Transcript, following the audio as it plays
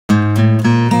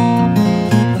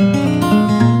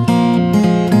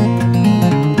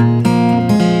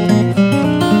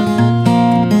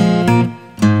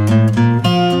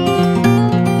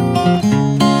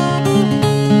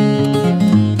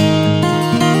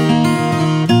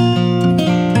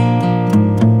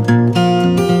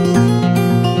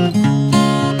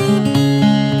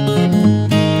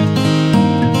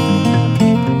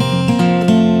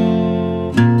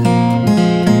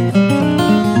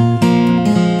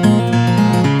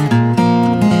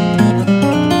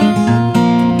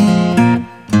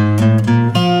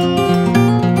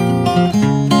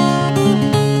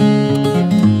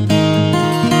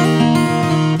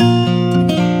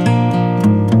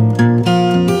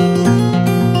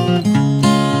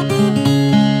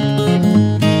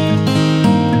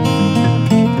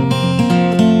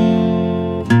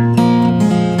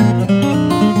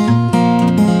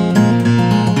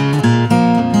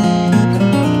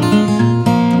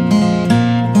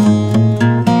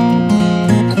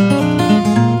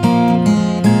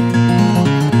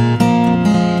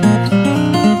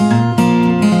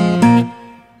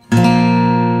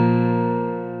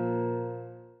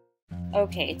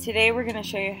Today we're going to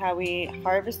show you how we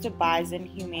harvest a bison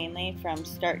humanely from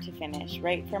start to finish,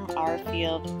 right from our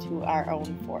field to our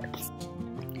own forks.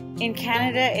 In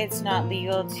Canada, it's not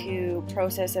legal to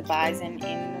process a bison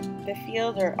in the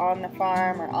field or on the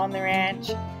farm or on the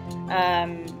ranch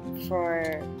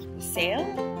for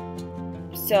sale.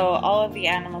 So all of the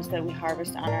animals that we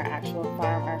harvest on our actual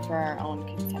farm are for our own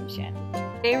consumption.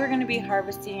 Today we're going to be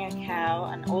harvesting a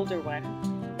cow, an older one,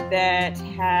 that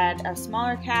had a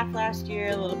smaller calf last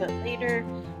year, a little bit later,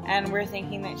 and we're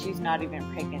thinking that she's not even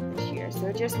pregnant this year. So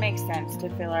it just makes sense to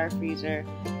fill our freezer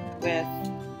with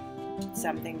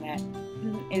something that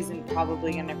isn't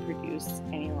probably going to produce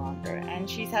any longer. And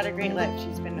she's had a great life.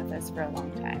 She's been with us for a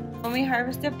long time. When we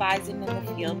harvest a bison in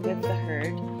the field with the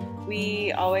herd,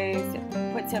 we always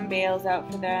put some bales out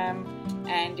for them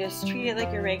and just treat it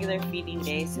like a regular feeding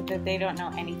day so that they don't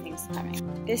know anything's coming.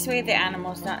 This way the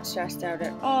animal's not stressed out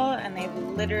at all and they've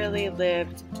literally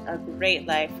lived a great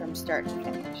life from start to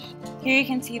finish. Here you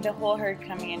can see the whole herd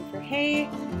coming in for hay,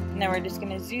 and then we're just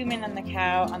going to zoom in on the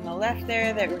cow on the left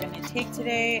there that we're going to take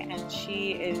today, and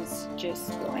she is just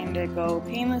going to go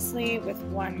painlessly with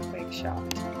one quick shot.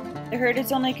 The herd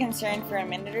is only concerned for a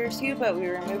minute or two, but we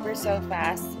remove her so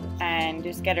fast and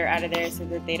just get her out of there so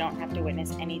that they don't have to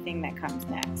witness anything that comes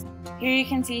next. Here you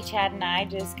can see Chad and I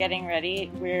just getting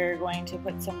ready. We're going to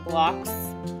put some blocks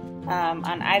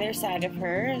on either side of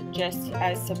her just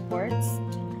as supports,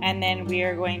 and then we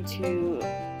are going to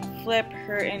flip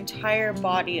her entire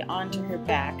body onto her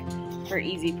back for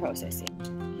easy processing.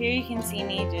 Here you can see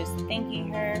me just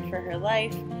thanking her for her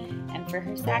life and for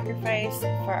her sacrifice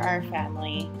for our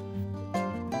family.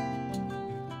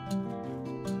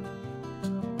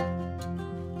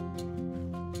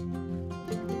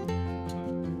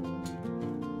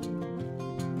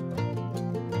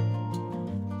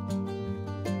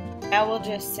 Now we'll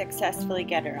just successfully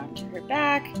get her onto her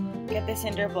back, get the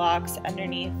cinder blocks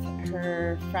underneath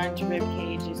her front rib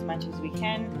cage as much as we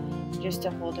can, just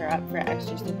to hold her up for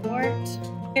extra support.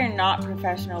 We're not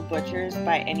professional butchers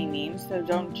by any means, so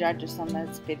don't judge us on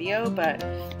this video, but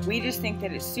we just think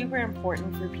that it's super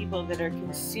important for people that are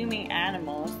consuming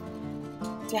animals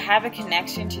to have a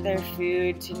connection to their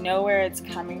food, to know where it's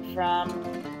coming from,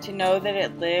 to know that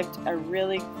it lived a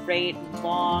really great,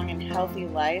 long, and healthy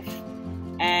life,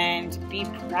 and be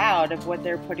proud of what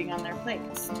they're putting on their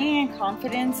plates. Being in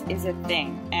confidence is a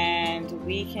thing, and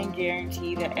we can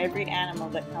guarantee that every animal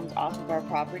that comes off of our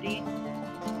property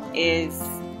is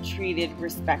treated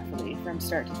respectfully from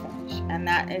start to finish, and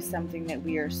that is something that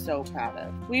we are so proud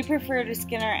of. We prefer to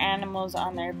skin our animals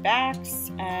on their backs,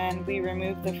 and we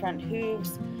remove the front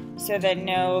hooves so that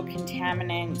no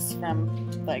contaminants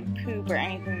from like poop or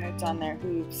anything that's on their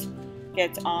hooves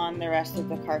gets on the rest of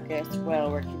the carcass while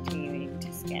we're continuing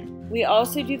to skin. We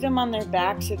also do them on their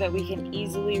back so that we can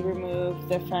easily remove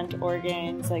the front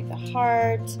organs like the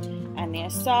heart and the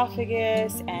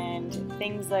esophagus and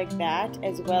things like that,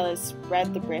 as well as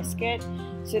spread the brisket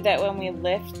so that when we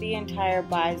lift the entire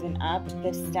bison up,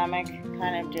 the stomach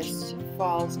kind of just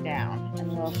falls down,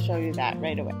 and we'll show you that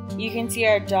right away. You can see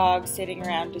our dog sitting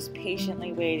around just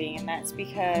patiently waiting, and that's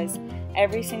because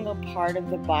every single part of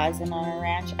the bison on our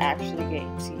ranch actually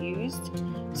gets used.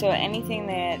 So anything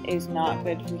that is not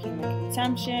good for human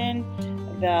consumption,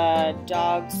 the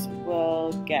dogs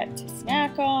will get to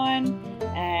snack on,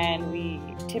 and we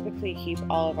typically keep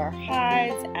all of our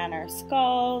hides and our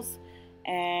skulls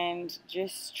and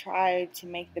just try to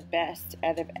make the best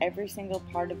out of every single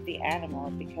part of the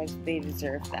animal because they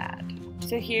deserve that.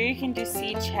 So here you can just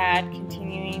see Chad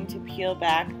continuing to peel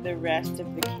back the rest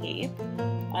of the cape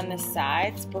on the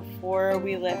sides before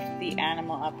we lift the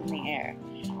animal up in the air.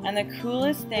 And the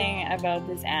coolest thing about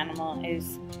this animal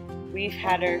is we've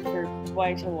had her for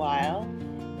quite a while,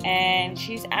 and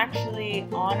she's actually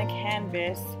on a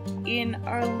canvas in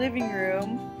our living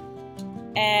room.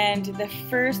 And the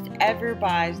first ever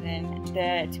bison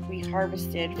that we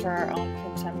harvested for our own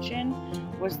consumption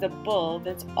was the bull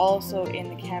that's also in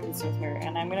the canvas with her,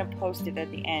 and I'm going to post it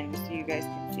at the end so you guys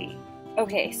can see.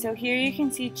 Okay, so here you can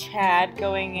see Chad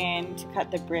going in to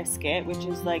cut the brisket, which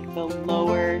is like the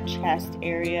lower chest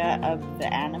area of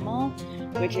the animal,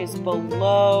 which is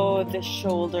below the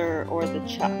shoulder or the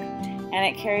chuck. And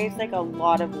it carries like a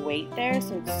lot of weight there,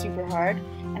 so it's super hard.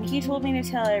 And he told me to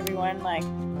tell everyone, like,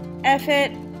 F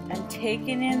it, I'm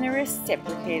taking in the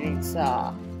reciprocating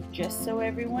saw, just so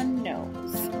everyone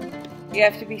knows. You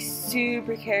have to be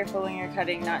super careful when you're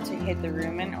cutting not to hit the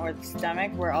rumen or the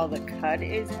stomach where all the cud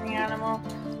is in the animal,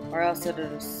 or else it'll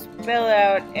just spill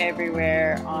out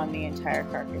everywhere on the entire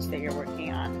carcass that you're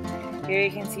working on. Here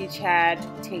you can see Chad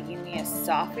taking the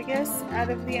esophagus out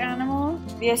of the animal.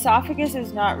 The esophagus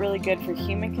is not really good for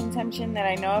human consumption that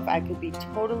I know of. I could be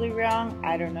totally wrong,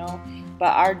 I don't know.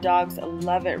 But our dogs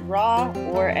love it raw,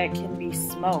 or it can be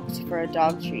smoked for a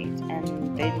dog treat,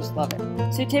 and they just love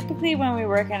it. So typically when we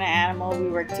work on an animal, we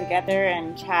work together,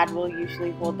 and Chad will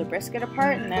usually hold the brisket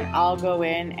apart, and then I'll go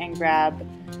in and grab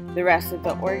the rest of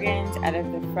the organs out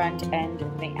of the front end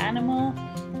of the animal.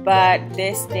 But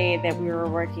this day that we were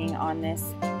working on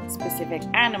this specific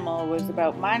animal was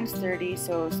about -30,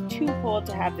 so it was too cold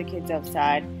to have the kids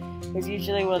outside, because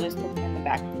usually we'll just put them in the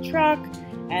back of the truck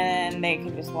and they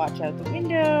can just watch out the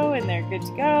window and they're good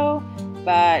to go.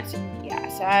 But yeah,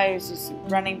 so I was just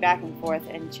running back and forth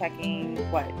and checking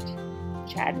what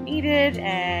Chad needed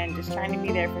and just trying to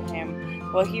be there for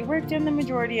him. Well, he worked in the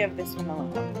majority of this one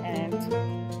alone, and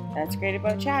that's great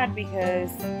about Chad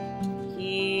because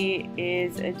he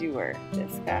is a doer,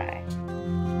 this guy.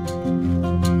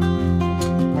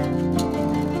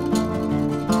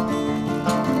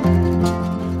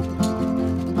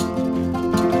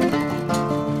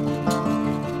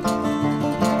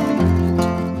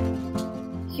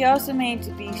 He also made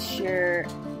to be sure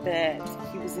that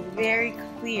he was very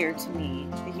clear to me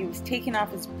that he was taking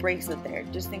off his bracelet there,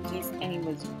 just in case anyone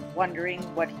was wondering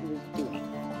what he was doing.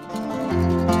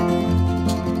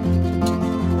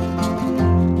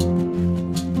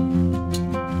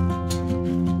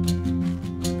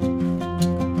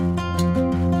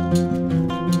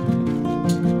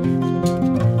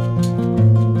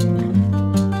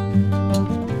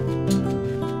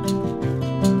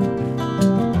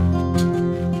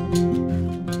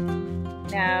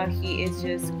 He is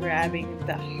just grabbing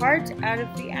the heart out of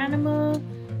the animal,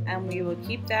 and we will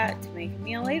keep that to make a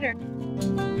meal later.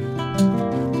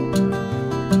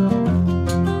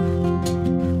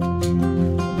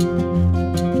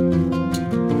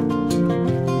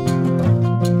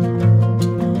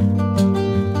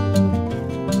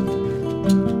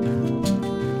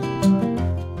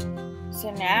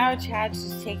 So now Chad's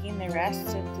just taking the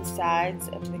rest of the sides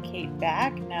of the cape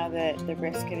back now that the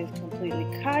brisket is completely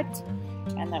cut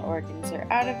and the organs are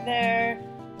out of there,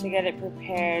 to get it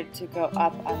prepared to go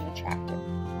up on the tractor.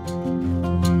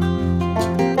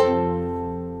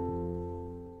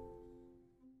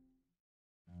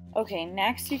 Okay,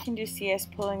 next you can just see us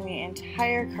pulling the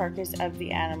entire carcass of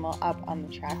the animal up on the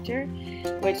tractor,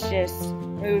 which just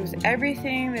moves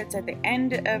everything that's at the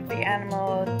end of the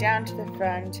animal down to the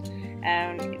front,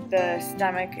 and the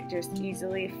stomach just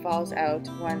easily falls out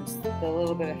once the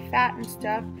little bit of fat and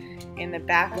stuff in the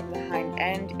back of the hind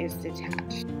end is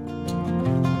detached.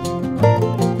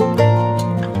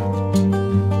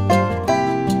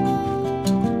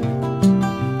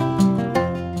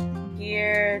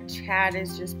 Here, Chad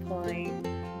is just pulling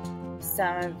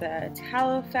some of the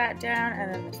tallow fat down,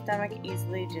 and then the stomach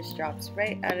easily just drops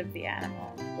right out of the animal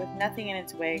with nothing in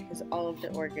its way, because all of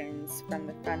the organs from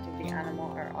the front of the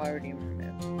animal are already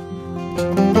removed.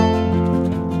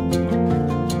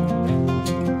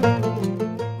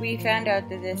 We found out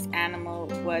that this animal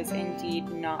was indeed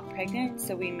not pregnant,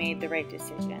 so we made the right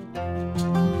decision.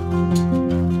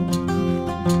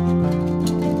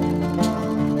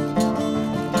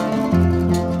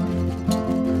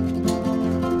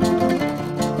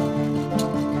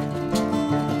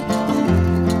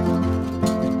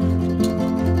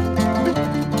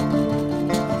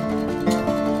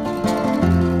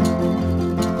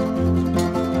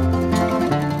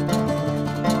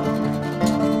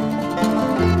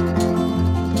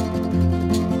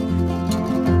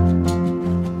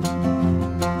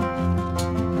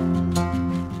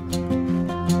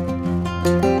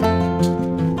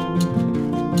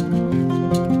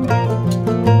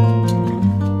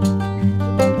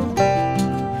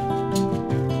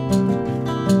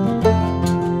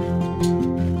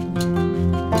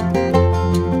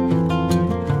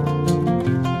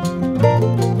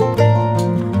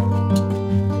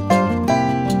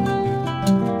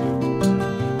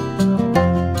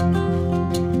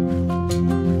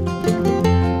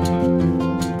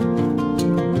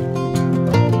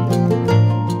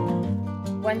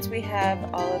 Once we have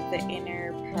all of the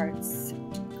inner parts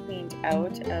cleaned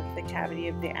out of the cavity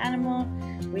of the animal,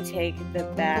 we take the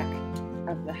back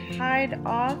of the hide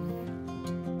off,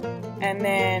 and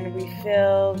then we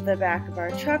fill the back of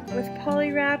our truck with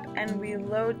poly wrap, and we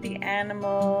load the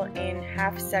animal in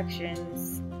half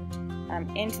sections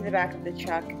into the back of the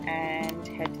truck and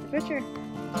head to the butcher.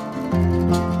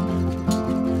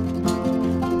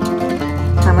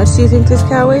 How much do you think this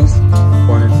cow weighs?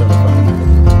 475.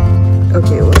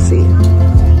 Okay, we'll see.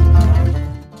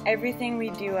 Everything we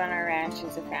do on our ranch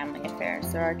is a family affair,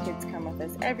 so our kids come with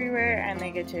us everywhere and they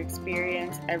get to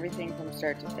experience everything from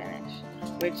start to finish,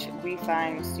 which we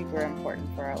find super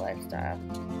important for our lifestyle.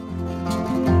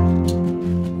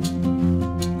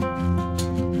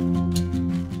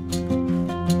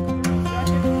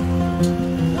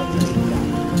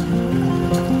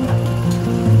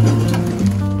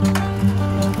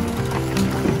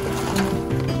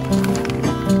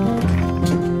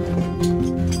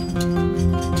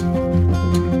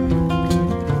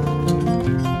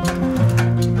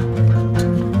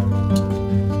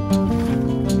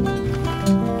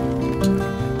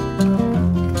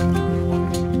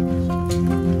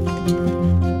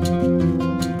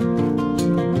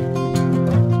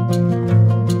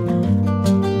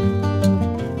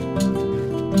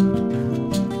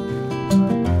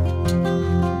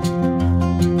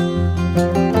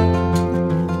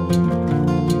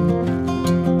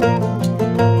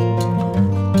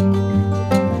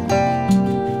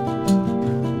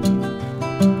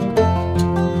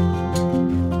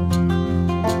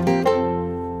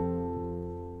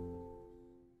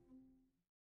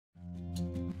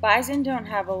 Bison don't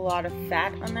have a lot of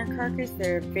fat on their carcass.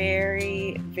 They're a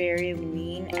very, very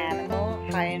lean animal,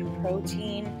 high in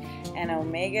protein and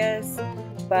omegas,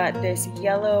 but this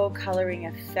yellow coloring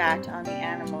of fat on the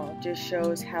animal just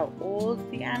shows how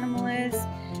old the animal is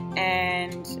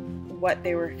and what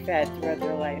they were fed throughout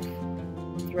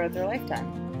their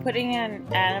lifetime. Putting an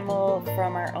animal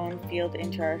from our own field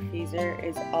into our freezer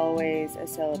is always a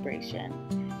celebration.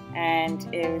 And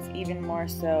it was even more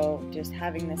so just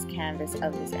having this canvas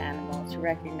of this animal to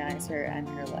recognize her and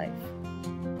her life.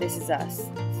 This is us.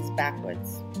 This is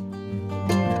Backwoods.